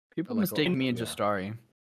People mistake me and Justari.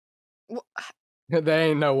 They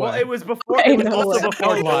ain't no way. Well, it was before. It was also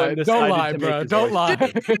before. Don't lie, bro. Don't lie.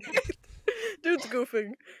 Dude's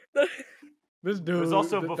goofing. This dude. It was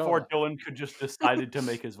also before Dillon could just decided to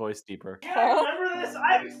make his voice deeper. Yeah, remember this?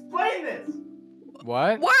 I've explained this.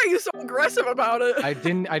 What? Why are you so aggressive about it? I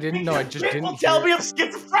didn't know. I just didn't. Tell me I'm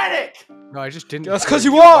schizophrenic. No, I just didn't. That's because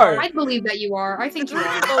you are. I believe that you are. I think you are.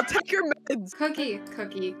 Oh, take your meds. Cookie.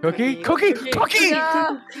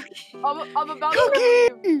 Yeah. I'm about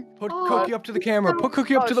Cookie! Put Oh. Cookie up to the camera. Put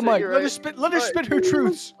Cookie up to the shit, mic. you're Let her right. spit. Let her spit her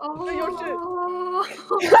truths. Oh.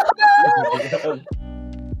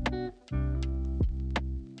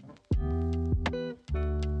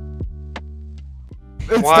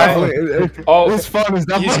 It's Why? definitely. Oh, His phone is he's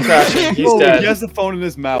definitely. crashing. He's He dead. has the phone in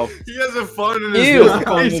his mouth. He has a phone in Ew.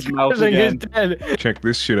 He's crashing his dead. Check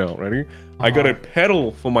this shit out, ready? I got a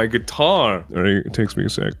pedal for my guitar. Ready? It takes me a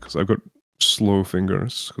sec, because I've got slow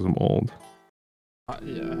fingers, because I'm old.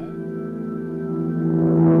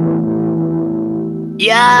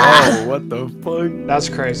 Yeah. Oh, what the fuck? That's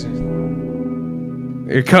crazy.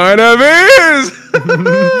 It kind of is!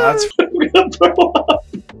 That's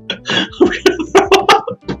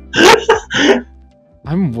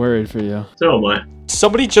I'm worried for you. So am I.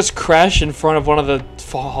 somebody just crashed in front of one of the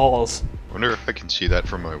halls. I wonder if I can see that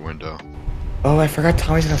from my window. Oh, I forgot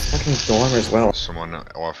Tommy's in a fucking dorm as well. Someone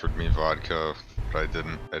offered me vodka, but I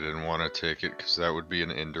didn't want to take it because that would be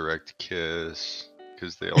an indirect kiss.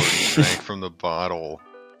 Because they already drank from the bottle.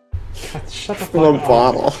 Shut the fuck From a up.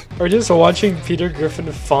 bottle. We're just watching Peter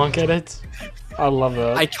Griffin funk at it. I love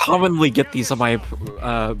that. I commonly get these on my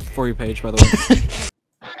For You page, by the way.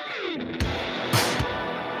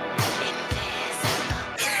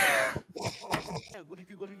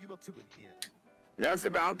 That's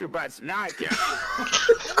about to but not yet.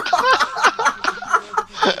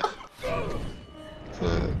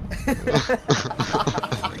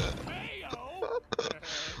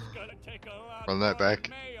 Run that back.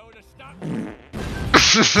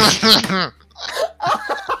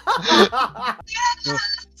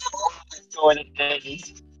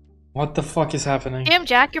 What the fuck is happening? Damn,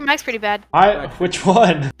 Jack, your mic's pretty bad. Which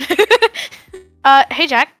one? Hey,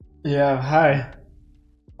 Jack. Yeah, hi.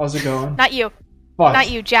 How's it going? Not you. Fuck. Not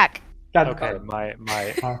you, Jack. God, Okay, my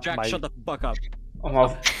Jack, shut the fuck up. I'm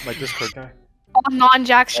off. my Discord guy. All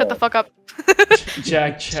non-Jacks, shut the fuck up.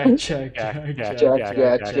 Jack.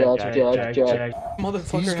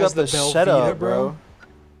 Motherfucker has the setup, bro.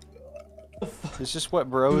 Is this what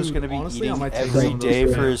bro is gonna be eating every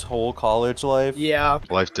day for his whole college life? Yeah.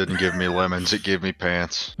 Life didn't give me lemons, it gave me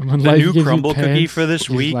pants. The new crumble cookie for this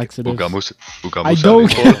week. Ugamus I don't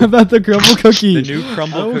care about the crumble cookie. The new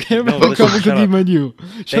crumble I don't cookie. care about No, the crumble shut cookie up. menu.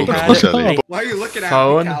 Shut the had fuck up. Why are you looking at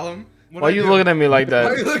Phone? me, Callum? Why are you looking at me like Why are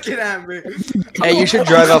that? you looking at me? Hey, you should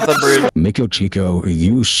drive off the bridge. Miko Chico,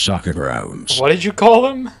 you soccer grounds. What did you call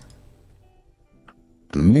him?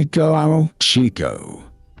 Miko Chico.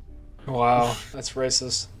 Wow, that's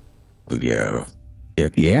racist. Yeah.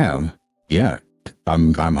 Yeah.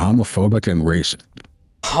 I'm homophobic and racist.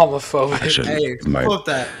 Homophobic. Hey, quote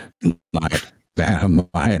that.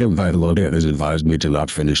 My lawyer has advised me to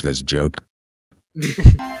not finish this joke. See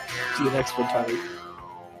you next one, Tommy.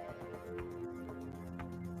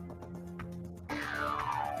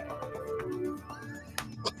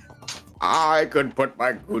 I could put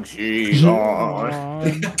my Gucci on.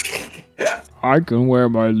 I can wear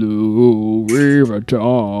my Louis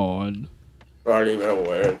Vuitton. Not even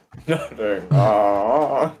wear nothing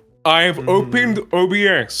on. I've opened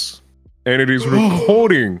OBS, and it is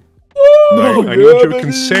recording. No, I need your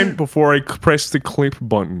consent before I press the clip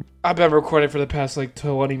button. I've been recording for the past like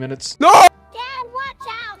 20 minutes. No! Dad, watch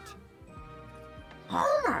out!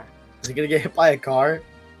 Homer! Is he gonna get hit by a car?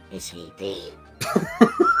 Is he dead?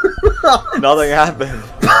 Nothing happened.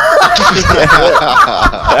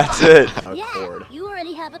 That's it. Yeah, you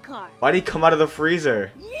already have a car. Why'd he come out of the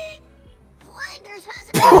freezer?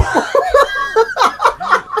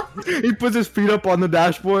 He puts his feet up on the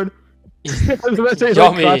dashboard. I was about to say,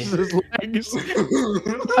 Yummy. like, crosses his legs.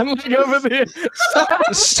 I'm like over there.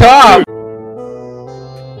 Stop!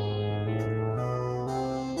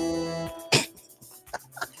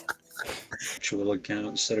 Actual account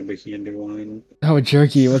instead of Bikini Wine. Oh,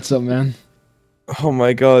 Jerkey, what's up, man? Oh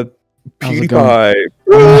my god. How's it PewDiePie.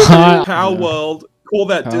 going? Pow World. Call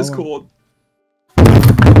that Pow Discord.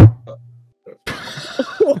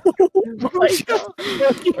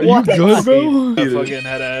 Are you good, bro? That fucking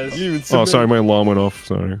head ass. Oh, sorry, my alarm went off.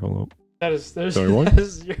 Sorry, hold up. Sorry, what?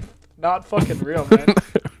 You're not fucking real, man.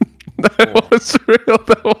 That was real.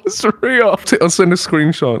 That was real. I'll send a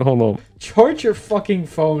screenshot. Hold on. Charge your fucking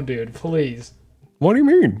phone, dude, please. What do you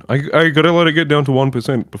mean? I gotta let it get down to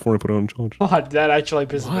 1% before I put it on charge. God, that actually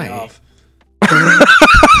pisses me off.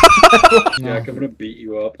 Jack, I'm gonna beat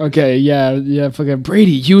you up. Okay, yeah, fucking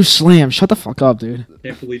Brady, you slam. Shut the fuck up, dude.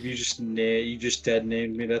 Can't believe you just dead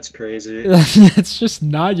named me. That's crazy. It's just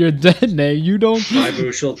not your dead name. You don't.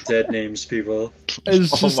 Bibushal dead names people.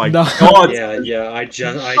 It's just not. Yeah. I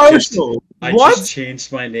just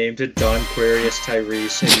changed my name to Don Quarius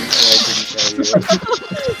Tyrese, and I didn't tell you.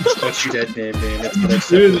 But you dead named me, and it's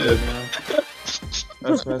unacceptable now.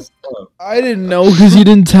 That's messed up. I didn't know because you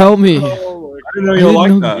didn't tell me. I didn't know you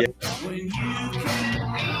like that.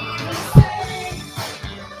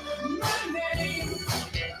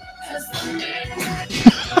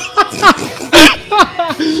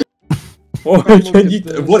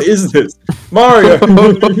 What is this? Mario! Come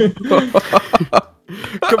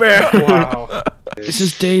here. Wow. This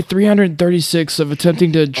is day 336 of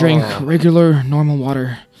attempting to drink regular, normal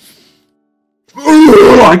water.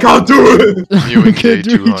 I can't do it! I can't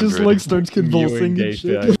do it. He just like starts convulsing and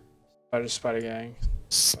shit. Spider gang.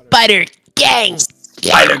 Spider gang!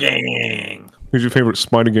 Spider gang! Who's your favorite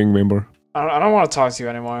Spider gang member? I don't want to talk to you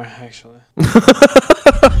anymore, actually.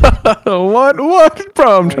 What?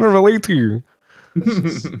 Bro, I'm trying to relate to you.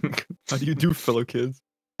 How do you do, fellow kids?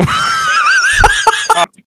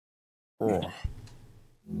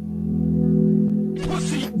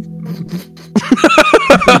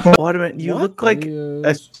 What a minute, you look like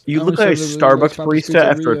a Starbucks barista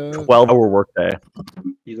after a 12-hour workday.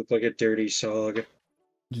 You look like a dirty sog.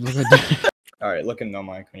 Alright, look in no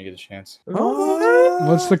mic when you get a chance.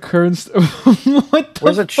 What's the current? What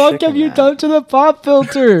Where's the a fuck have chicken you at? done to the pop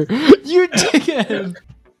filter? You dickhead!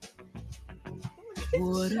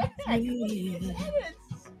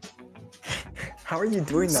 How are you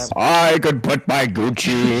doing that? I could put my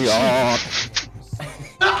Gucci on.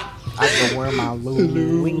 I can wear my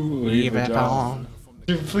Louis Vuitton.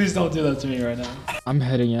 Dude, please don't do that to me right now. I'm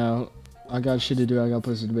heading out. I got shit to do. I got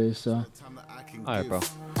places to be, so. Alright, bro.